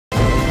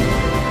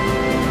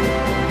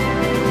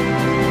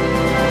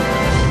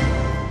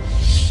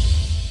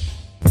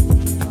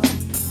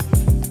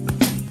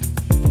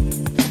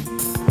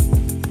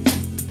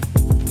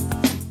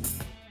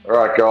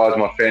guys,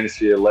 my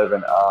fantasy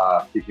 11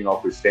 are kicking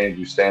off with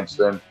Sanju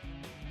Sampson,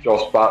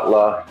 Josh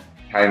Butler,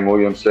 Kane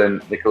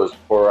Williamson, Nicholas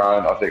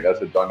Pooran. I think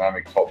that's a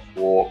dynamic top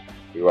four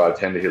who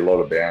tend to hit a lot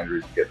of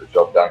boundaries and get the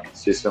job done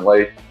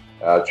consistently.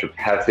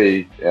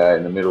 Tripathi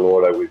in the middle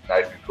order with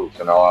Nathan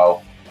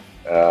Coulter-Nile,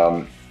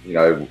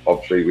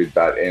 obviously with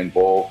bat and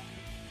ball.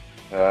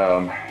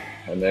 And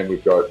then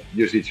we've got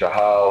Yuzi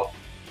Chahal,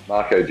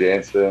 Marco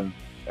Jansen,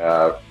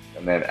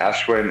 and then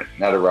Ashwin,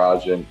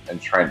 Natarajan, and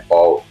Trent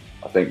Bolt.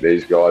 I think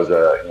these guys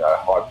are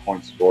high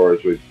point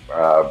scorers with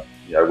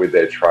with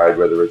their trade,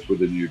 whether it's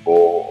with a new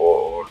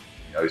ball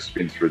or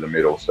spin through the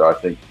middle. So I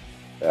think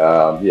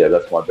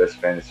that's my best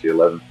fantasy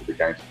 11 for the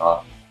game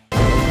tonight.